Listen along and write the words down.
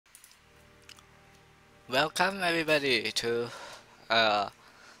Welcome everybody to uh,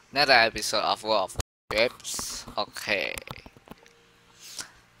 another episode of World of Warships. Okay,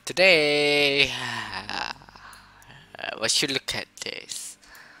 today we should look at this.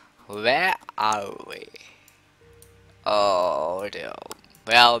 Where are we? Oh, dear.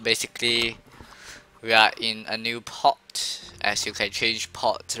 Well, basically, we are in a new port. As you can change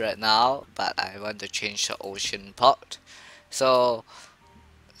ports right now, but I want to change the ocean port. So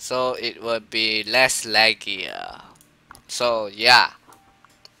it will be less laggier. So yeah.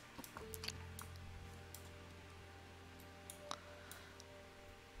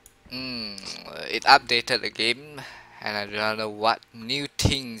 It updated the game and I don't know what new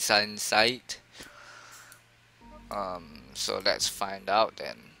things are inside. So let's find out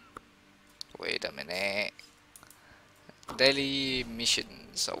then. Wait a minute. Daily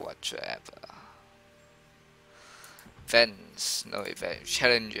missions or whatsoever. Events, no event.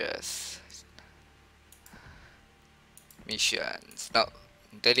 Challenges. Missions, no.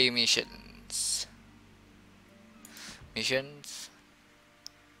 Daily missions. Missions.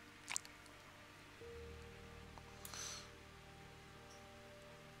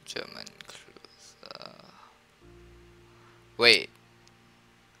 German cruiser. Wait.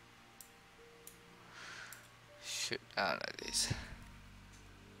 Shoot analyze.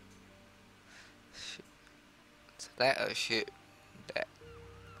 Select a ship that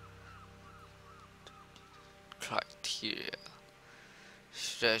criteria.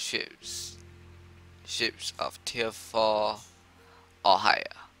 Ships of tier 4 or higher.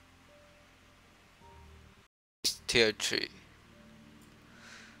 Tier 3.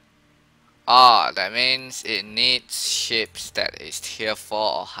 Ah, that means it needs ships that is tier 4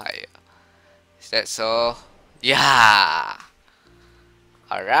 or higher. Is that so? Yeah!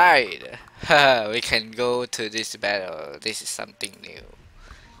 Alright! We can go to this battle. This is something new.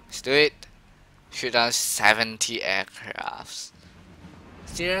 Let's do it. Shoot down 70 aircrafts.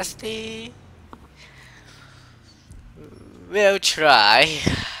 Seriously? We'll try.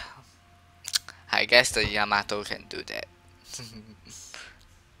 I guess the Yamato can do that.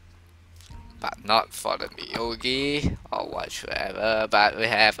 But not for the Miyogi or whatsoever. But we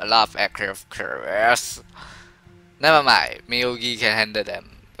have a lot of aircraft carriers. Never mind, Miyogi can handle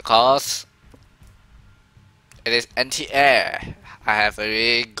them because it is anti-air. I have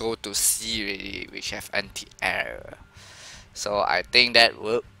already go to sea already, which have anti-air. So I think that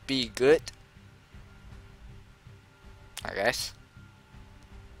would be good. I guess.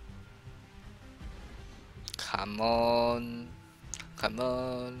 Come on. Come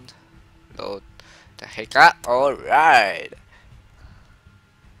on. Load the heck up. Alright.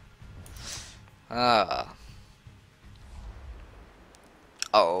 Oh.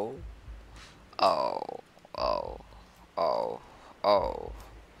 Oh. Oh.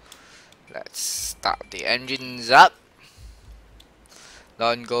 Let's start the engines up.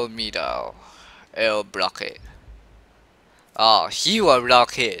 Don't go middle. It'll block it. Oh, he will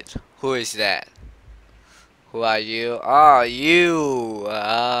block it. Who is that? Who are you? Oh, you!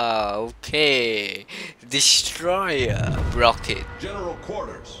 Ah, okay. Destroyer. Block it. General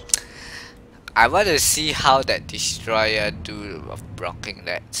quarters. I want to see how that destroyer do of blocking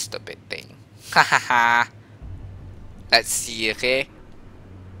that stupid thing. Hahaha. Let's see, okay?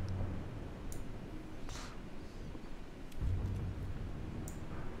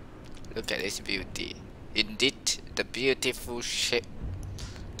 Look at this beauty. Indeed, the beautiful ship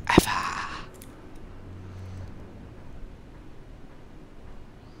ever.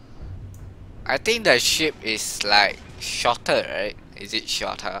 I think the ship is like shorter, right? Is it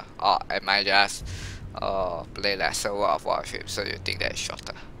shorter? Or am I just play lesser World of Warships, so you think that's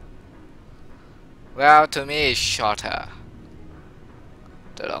shorter? Well, to me it's shorter.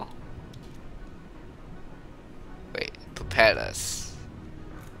 Don't know. Wait, propellers.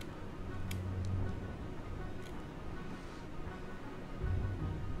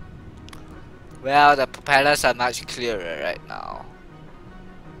 Well, the propellers are much clearer right now.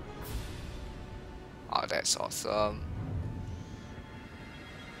 Oh, that's awesome.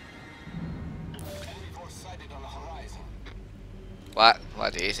 What?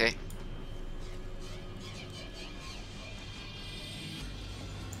 What did you say?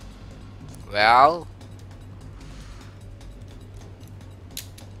 Well,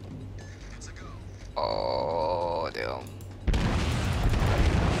 oh damn.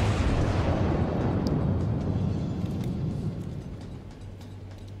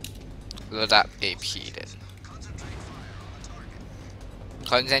 Load up AP then.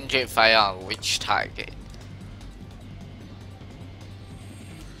 Concentrate fire on which target?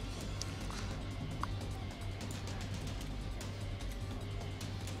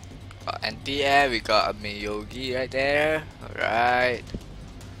 anti-air, we got a Miyogi right there. Alright.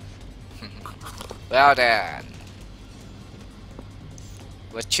 Well then.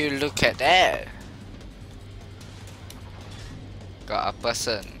 What you look at there? Got a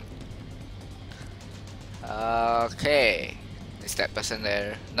person. Okay. Is that person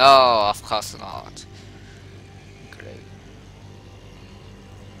there? No, of course not. Great.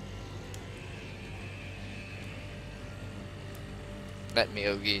 That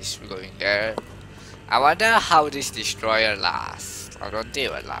Miyogi is going there. I wonder how this destroyer lasts. I don't think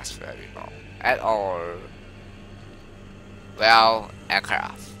it will last very long at all. Well,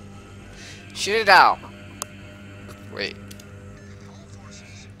 aircraft. Shoot it down. Wait.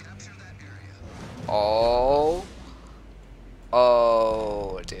 Oh.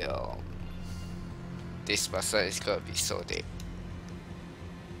 Oh dear. This person is gonna be so dead.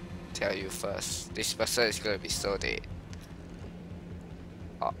 Tell you first. This person is gonna be so dead.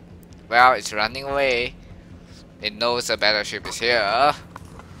 Oh. Well, it's running away. It knows the battleship is here.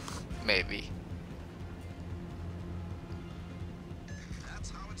 Maybe.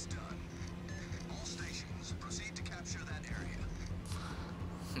 That's how it's done. All stations proceed to capture that area.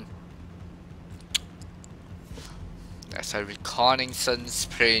 That's a reconnaissance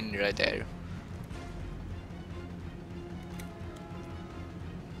plane right there.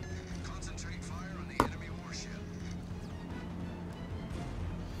 Concentrate fire on the enemy warship.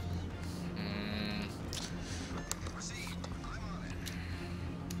 Proceed. I'm on it.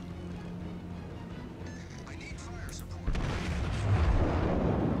 I need fire support.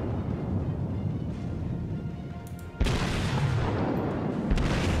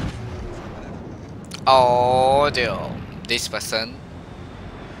 Oh dear. This person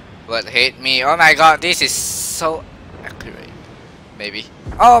would hit me. Oh my god, this is so accurate. Maybe.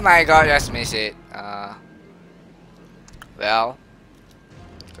 Oh my god, just miss it. Well.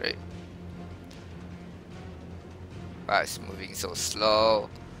 Great. Wow, it's moving so slow.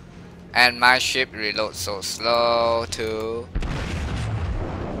 And my ship reloads so slow too.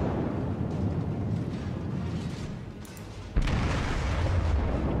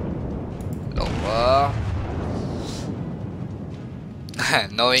 Lower.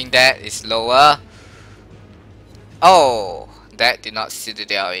 Knowing that it's lower. Oh, that did not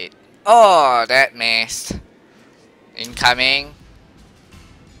citadel it. Oh, that missed. Incoming.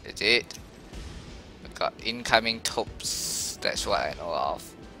 Is it? We got incoming topes. That's what I know of.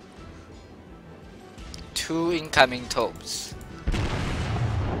 2 incoming topes.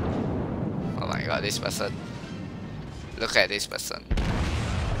 Oh my god, this person. Look at this person.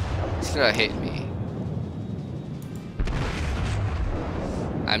 He's gonna hit me.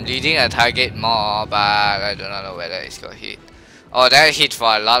 I'm leading a target more, but I do not know whether it's gonna hit. Oh, that hit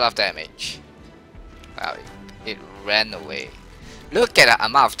for a lot of damage. Wow, it ran away. Look at the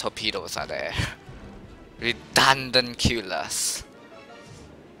amount of torpedoes are there. Redundant killers.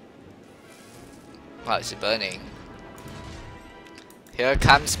 Wow, it's burning. Here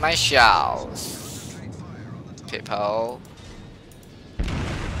comes my shells. People.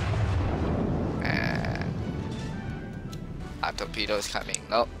 And our torpedoes coming.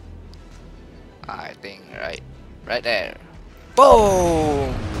 Nope. I think right there.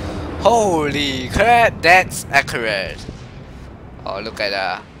 Boom! Holy crap, that's accurate. Oh, look at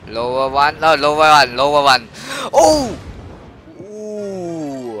the lower one. No, lower one. Oh!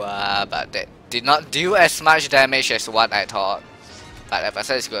 Ooh, but that did not do as much damage as what I thought. But the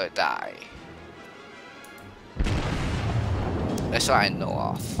person is gonna die. That's what I know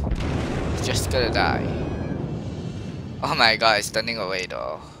of. It's just gonna die. Oh my god, it's turning away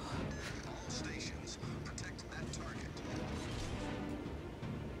though.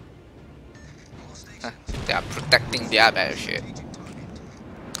 They are protecting their battleship.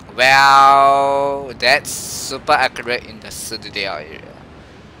 Well, that's super accurate in the Citadel area.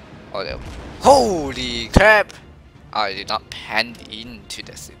 Oh, holy crap! Oh, I did not pan into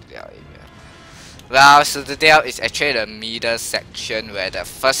the Citadel area. Well, Citadel is actually the middle section where the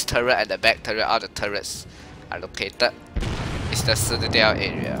first turret and the back turret, all the turrets are located. It's the Citadel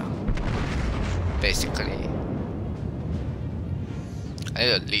area, basically. I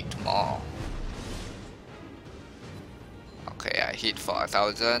need to lead more. Okay, I hit for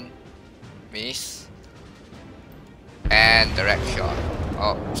 1,000. Miss. And direct shot.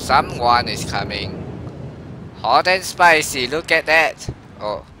 Oh, someone is coming. Hot and spicy, look at that.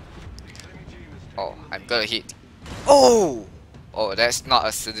 Oh. Oh, I'm gonna hit. Oh! Oh, that's not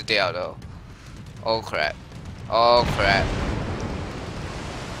a Citadel though. Oh crap. Oh crap.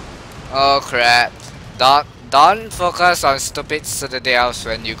 Oh crap. Don't focus on stupid Citadels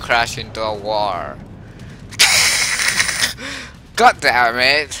when you crash into a war. God damn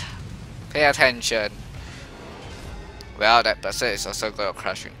it. Pay attention. Well, that person is also gonna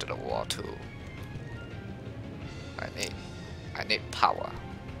crash into the wall too. I need power.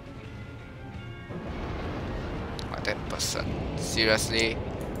 Oh, that person. Seriously?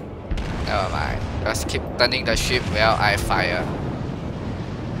 Never mind. Just keep turning the ship while I fire.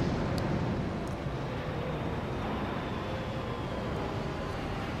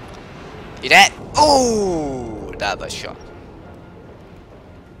 Hit that? Ooh! Double shot.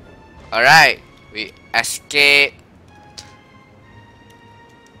 Alright, we escape.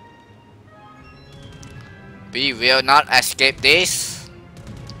 We will not escape this.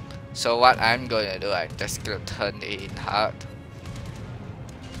 So what I'm gonna do, I'm just gonna turn it in hard.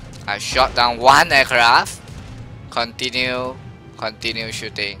 I shot down one aircraft. Continue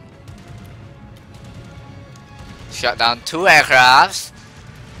shooting. Shot down two aircrafts.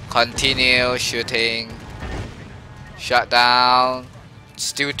 Continue shooting. Shot down.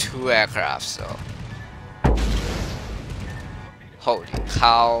 Still two aircraft, so. Holy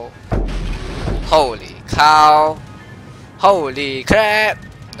cow. Holy cow. Holy crap.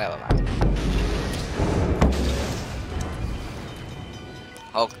 Never mind.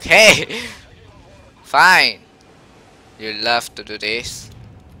 Okay. Fine. You love to do this.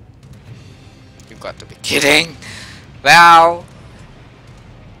 You got to be kidding. Well,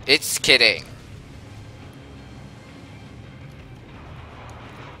 it's kidding.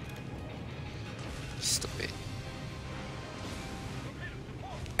 Stupid.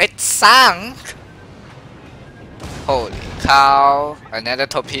 It sunk. Holy cow. Another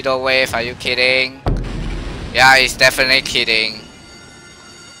torpedo wave. Are you kidding? Yeah, it's definitely kidding.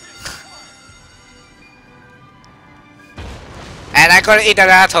 And I gotta eat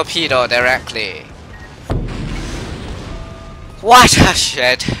another torpedo directly. What a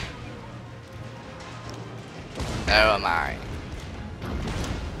shit. Never mind.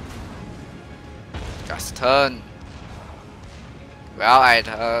 Just turn. Well, I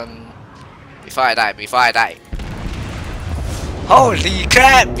turn. Before I die. Holy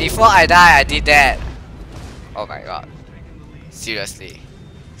crap! Before I die, I did that. Oh my god. Seriously.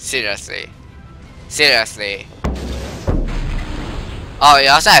 Oh, you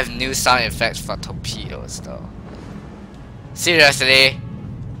also have new sound effects for torpedoes though. Seriously?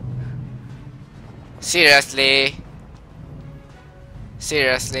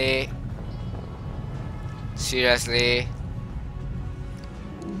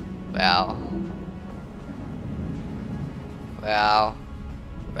 Well.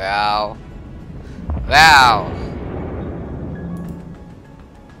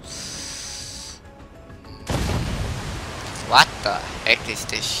 What the heck is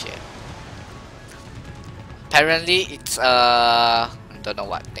this shit? Apparently it's I don't know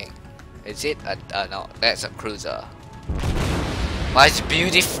what thing. Is it a no, that's a cruiser. Well, it's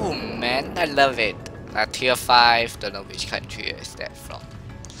beautiful, man. I love it. A tier 5, don't know which country is that from.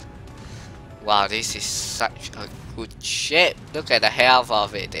 Wow, this is such a good ship. Look at the health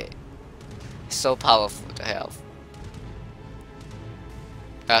of it. It's so powerful, the health.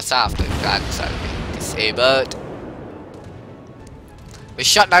 Some of the guns are being disabled. We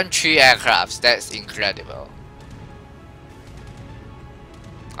shot down 3 aircrafts, that's incredible.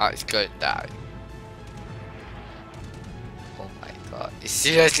 Oh, it's going to die. Oh my god, it's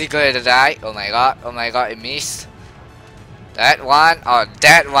seriously going to die? Oh my god, it missed. That one, oh,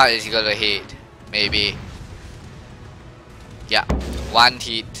 that one is gonna hit. Maybe. Yeah, one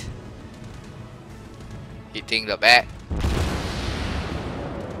hit. Hitting the back.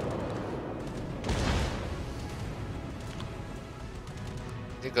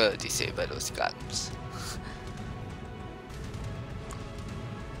 They're gonna disable those guns.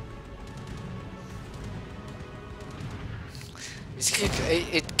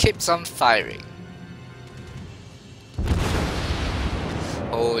 It keeps on firing.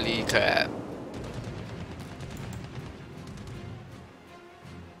 Holy crap.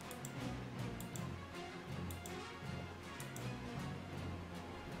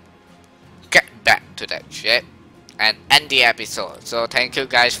 Get back to that ship and end the episode. So thank you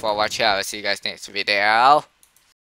guys for watching. I will see you guys next video.